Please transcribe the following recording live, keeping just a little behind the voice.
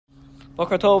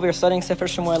Boker Tov, we are studying Sefer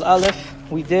Shemuel Aleph.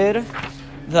 We did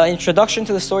the introduction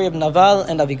to the story of Naval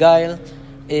and Abigail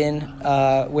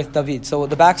with David. So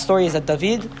the backstory is that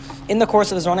David, in the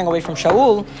course of his running away from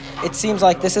Shaul, it seems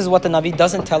like this is what the Navi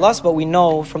doesn't tell us, but we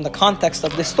know from the context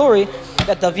of this story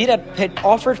that David had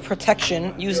offered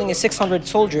protection using his 600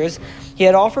 soldiers. He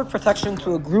had offered protection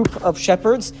to a group of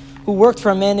shepherds who worked for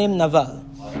a man named Naval.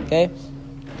 Okay,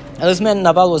 and this man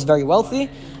Naval was very wealthy,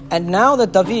 and now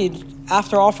that David,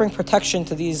 after offering protection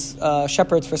to these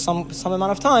shepherds for some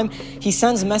amount of time, he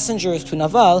sends messengers to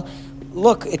Naval.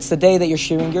 Look, it's the day that you're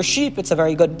shearing your sheep. It's a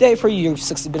very good day for you.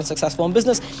 You've been successful in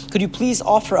business. Could you please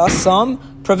offer us some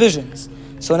provisions?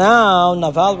 So now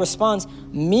Naval responds,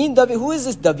 "Me, David. Who is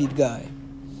this David guy?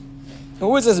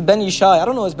 Who is this Ben Yishai? I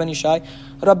don't know this Ben Yishai.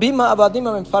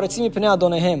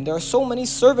 There are so many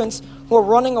servants who are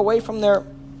running away from their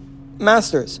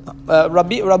masters.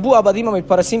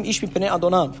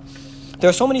 There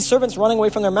are so many servants running away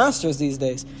from their masters these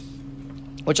days,"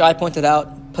 which I pointed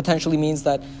out potentially means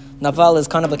that Naval is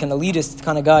kind of like an elitist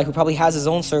kind of guy who probably has his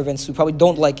own servants who probably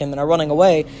don't like him and are running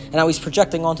away, and now he's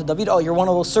projecting onto David, "Oh, you're one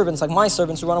of those servants, like my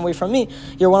servants who run away from me.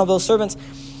 You're one of those servants."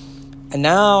 And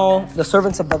now the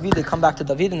servants of David, they come back to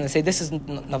David and they say, "This is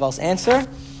Naval's answer."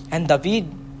 And David,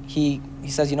 he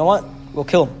says, "You know what? We'll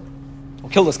kill him. We'll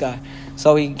kill this guy."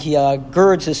 So he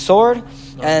girds his sword.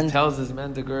 And he tells his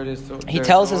men to gird his sword. He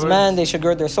tells his men they should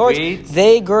gird their swords.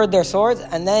 They gird their swords,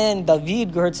 and then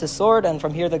David girds his sword. And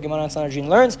from here, the Gemara and Sanhedrin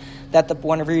learns that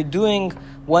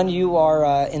when you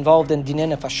are involved in dinei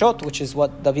nefashot, which is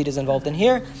what David is involved in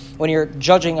here, when you're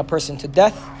judging a person to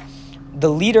death, the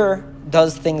leader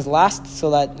does things last, so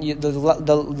that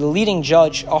the leading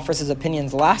judge offers his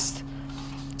opinions last,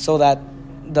 so that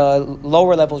the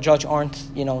lower level judge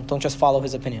don't just follow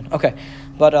his opinion. Okay,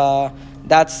 but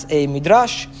that's a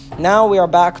midrash. Now we are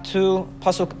back to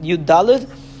Pasuk Yud Daled.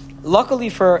 Luckily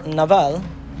for Naval,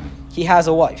 he has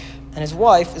a wife, and his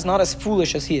wife is not as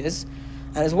foolish as he is,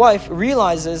 and his wife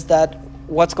realizes that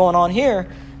what's going on here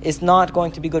is not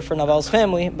going to be good for Naval's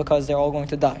family because they're all going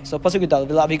to die. So Pasuk Yud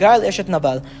Daled, Abigail eshet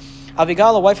Naval.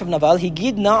 Abigail, a wife of Naval,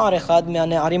 higid na'ar echad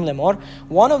me'ane'arim lemor.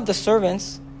 One of the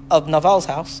servants of Naval's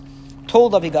house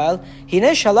told Abigail,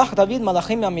 "Hine shalach David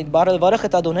malachim me'amidbar levarech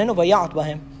et adonenu vayat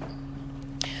bahem."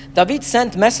 David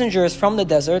sent messengers from the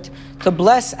desert to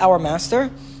bless our master,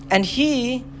 and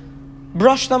he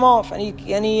brushed them off. And he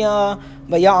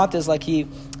vayat is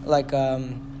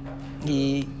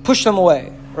he pushed them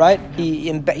away, right?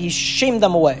 He shamed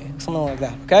them away, something like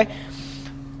that. Okay.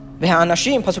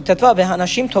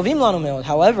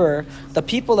 However, the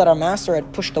people that our master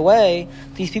had pushed away,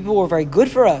 these people were very good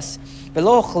for us. We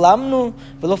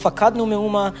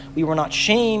were not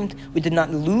shamed. We did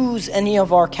not lose any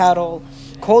of our cattle.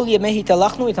 All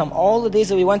the days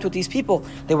that we went with these people,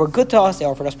 they were good to us. They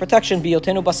offered us protection.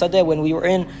 When we were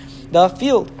in the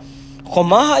field,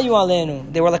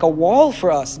 they were like a wall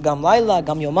for us. Gam laila,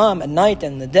 gam yomam, at night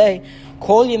and the day.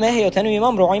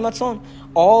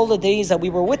 All the days that we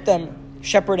were with them,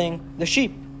 shepherding the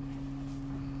sheep.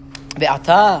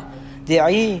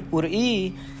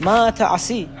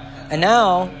 And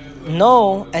now,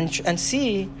 know and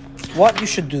see what you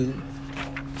should do.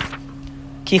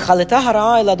 Because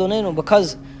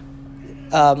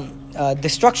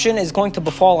destruction is going to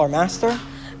befall our master,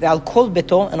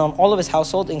 and on all of his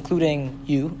household, including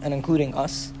you and including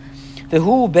us. And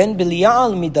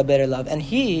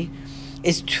he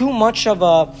is too much of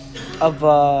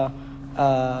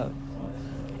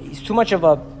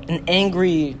an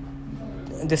angry,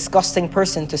 disgusting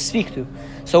person to speak to.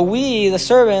 So we, the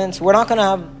servants,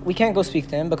 we can't go speak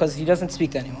to him because he doesn't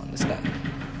speak to anyone, this guy.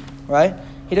 Right?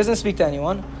 He doesn't speak to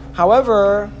anyone.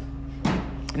 However,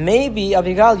 maybe,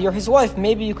 Abigail, you're his wife,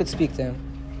 maybe you could speak to him.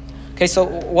 Okay, so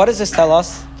what does this tell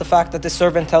us? The fact that the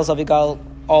servant tells Abigail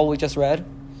all we just read?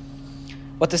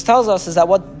 What this tells us is that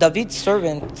what David's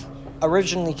servant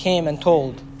originally came and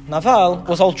told Naval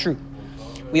was all true.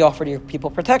 We offered your people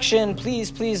protection.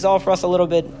 Please offer us a little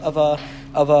bit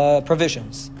of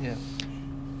provisions. Yeah.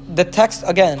 The text,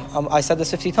 again, I said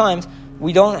this 50 times,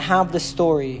 we don't have the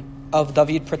story of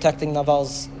David protecting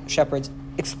Naval's shepherds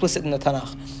explicit in the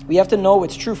Tanakh. We have to know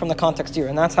it's true from the context here,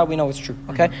 and that's how we know it's true.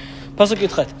 Okay? Pasuk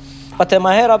Yudchet.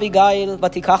 ותמהר אביגיל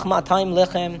ותיקח 200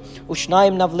 לחם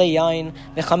ושניים נבלי יין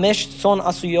 5 צאן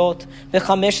עשויות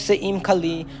 5 שאים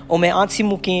קלי ומעט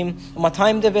צימוקים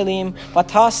ו200 דבלים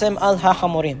ותשם על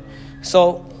החמורים.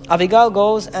 So Abigail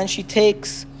goes and she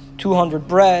takes 200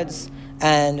 breads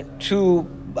and 2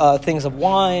 things of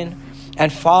wine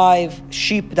and 5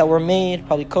 sheep that were made,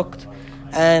 probably cooked,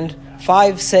 and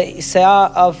 5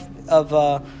 seah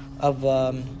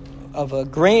of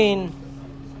grain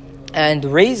and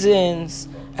raisins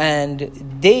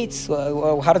and dates.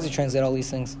 How does he translate all these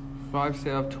things? 5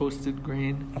 seah of toasted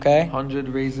grain. Okay. 100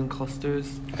 raisin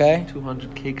clusters. Okay.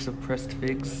 200 cakes of pressed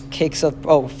figs. Cakes of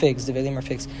figs. The Velim are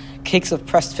figs. Cakes of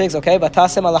pressed figs. Okay.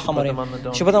 Batasem ala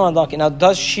hamorim. She put them on a donkey. Now,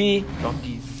 does she?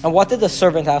 Donkeys. And what did the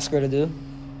servant ask her to do?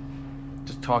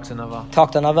 Just talk to Naval.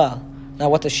 Talk to Naval. Now,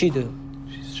 what does she do?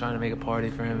 She's trying to make a party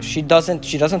for him. She doesn't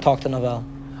talk to Naval.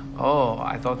 Oh,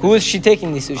 I thought. Who is she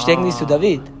taking these to? She's taking these to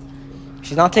David.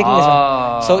 She's not taking this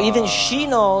one. So even she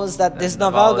knows that this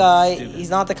Naval guy, he's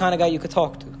not the kind of guy you could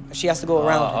talk to. She has to go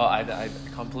around him. I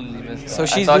completely missed that. So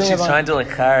she's I thought she's trying to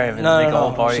charm and make a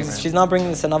whole party. She's not bringing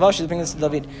this to Naval, she's bringing this to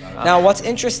David. Now what's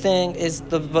interesting is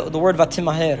the word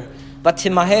vatimaher.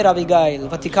 Vatimaher Abigail.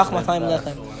 Vatikach matayim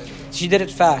lechem. She did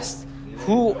it fast.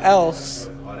 Who else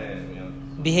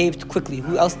behaved quickly?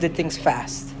 Who else did things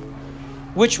fast?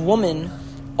 Which woman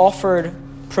offered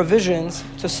provisions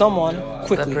to someone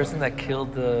quickly? That person that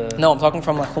killed the... No, I'm talking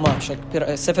from Chumash,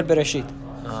 Sefer Bereshit.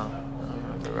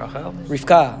 Rachel?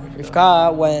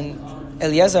 Rivka, when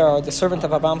Eliezer, or the servant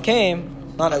of Abraham,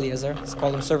 came, not Eliezer, it's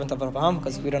called him servant of Abraham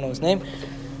because we don't know his name.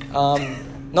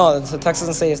 No, the text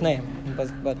doesn't say his name.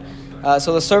 But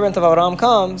so the servant of Abraham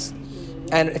comes,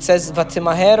 and it says,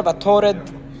 Vatimaher vatored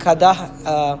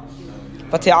kadah,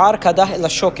 vati'ar kadah ila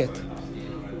shoket.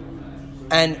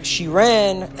 And she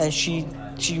ran, and she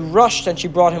rushed, and she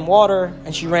brought him water,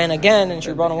 and she ran again, and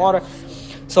she brought him water.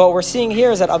 So what we're seeing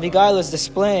here is that Abigail is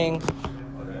displaying,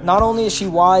 not only is she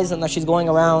wise and that she's going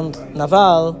around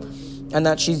Naval, and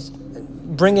that she's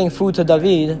bringing food to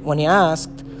David when he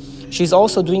asked, she's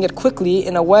also doing it quickly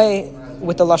in a way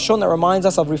with the Lashon that reminds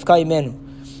us of Rivka Imenu,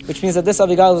 which means that this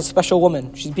Abigail is a special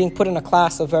woman. She's being put in a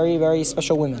class of very, very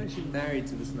special women. Why is she married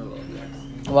to this Naval guy?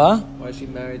 What? Why is she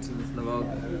married to this Naval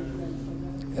guy?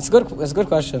 It's a good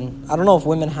question. I don't know if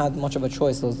women had much of a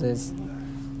choice those days.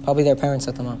 Probably their parents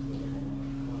set them up.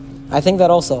 I think that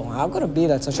also. How could it be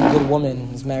that such a good woman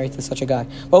is married to such a guy?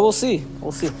 But we'll see.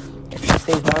 We'll see. If she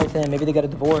stays married to him, maybe they get a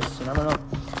divorce. I don't know.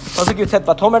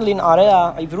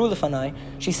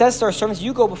 She says to her servants,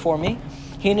 you go before me.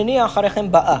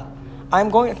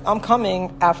 I'm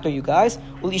coming after you guys.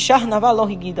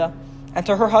 And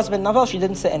to her husband Naval, she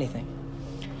didn't say anything.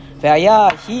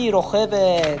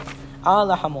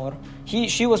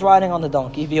 She was riding on the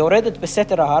donkey,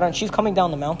 and she's coming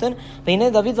down the mountain.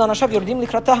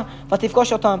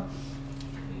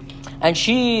 And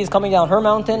she's coming down her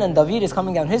mountain, and David is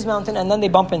coming down his mountain, and then they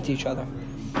bump into each other.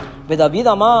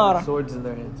 Swords in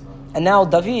their hands. And now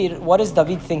David, what is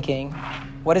David thinking?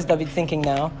 What is David thinking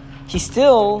now?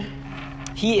 The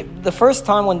first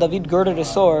time when David girded his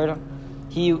sword,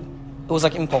 it was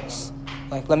like impulse.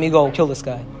 Like, let me go kill this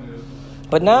guy.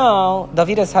 But now,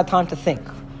 David has had time to think.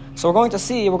 So we're going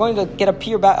to get a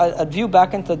view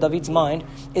back into David's mind.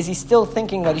 Is he still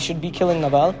thinking that he should be killing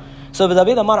Nabal? So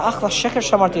David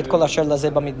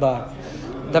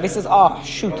says,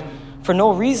 shoot. For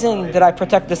no reason did I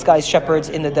protect this guy's shepherds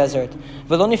in the desert. He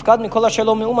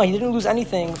didn't lose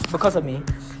anything because of me.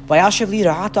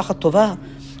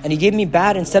 And he gave me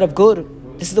bad instead of good.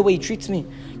 This is the way he treats me.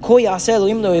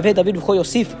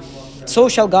 So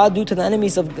shall God do to the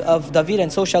enemies of David,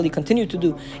 and so shall he continue to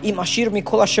do. I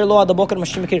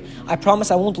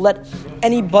promise I won't let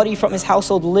anybody from his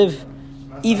household live,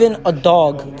 even a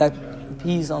dog that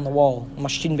pees on the wall.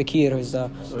 Mashtin Bekir is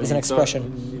an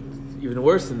expression. Even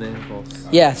worse than the impulse.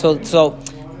 Yeah, so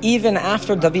even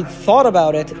after David thought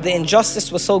about it, the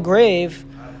injustice was so grave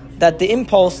that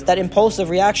that impulsive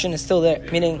reaction is still there.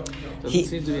 Meaning, doesn't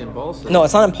seem to be impulsive. No,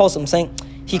 it's not impulsive. I'm saying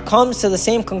he comes to the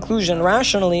same conclusion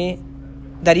rationally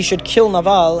that he should kill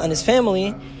Naval and his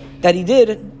family that he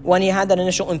did when he had that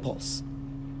initial impulse.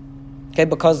 Okay,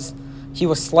 because he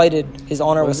was slighted, his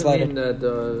honor was slighted. What does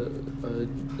it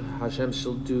mean that Hashem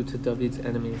shall do to David's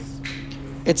enemies?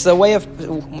 It's a way of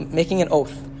making an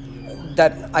oath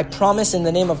that I promise in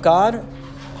the name of God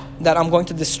that I'm going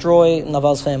to destroy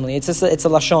Naval's family. It's a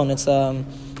lashon.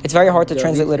 It's very hard to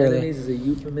translate literally. Enemies is a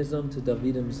euphemism to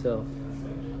David himself.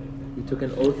 He took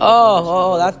an oath.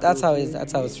 That's how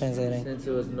it's translating. Since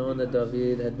it was known that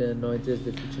David had been anointed as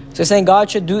the future. So saying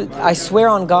God should do. I swear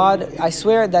on God. I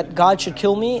swear that God should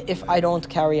kill me if I don't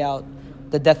carry out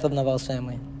the death of Naval's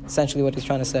family. Essentially, what he's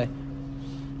trying to say.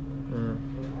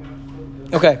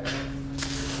 Okay.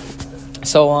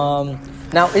 So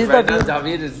now is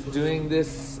David is doing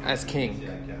this as king.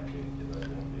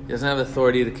 He doesn't have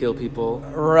authority to kill people.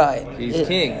 Right. He's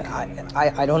king.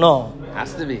 I don't know.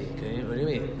 Has to be. What do you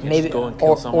mean? Maybe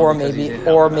or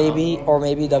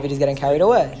maybe David is getting carried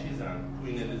away.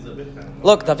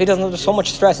 Look, David is under so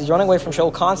much stress. He's running away from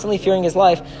Shaul, constantly fearing his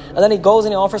life. And then he goes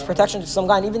and he offers protection to some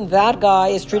guy. And even that guy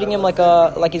is treating him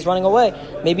like he's running away.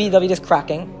 Maybe David is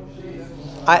cracking.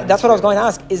 That's what I was going to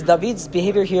ask. Is David's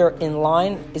behavior here in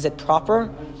line? Is it proper?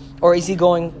 Or is he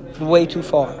going way too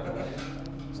far?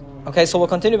 Okay, so we'll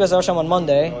continue Be'ezrat Hashem on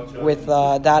Monday with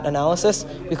that analysis.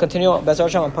 We continue Be'ezrat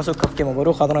Hashem on Pasuk Kaf Gimel.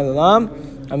 Baruch Adonai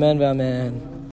L'olam. Amen ve'amen.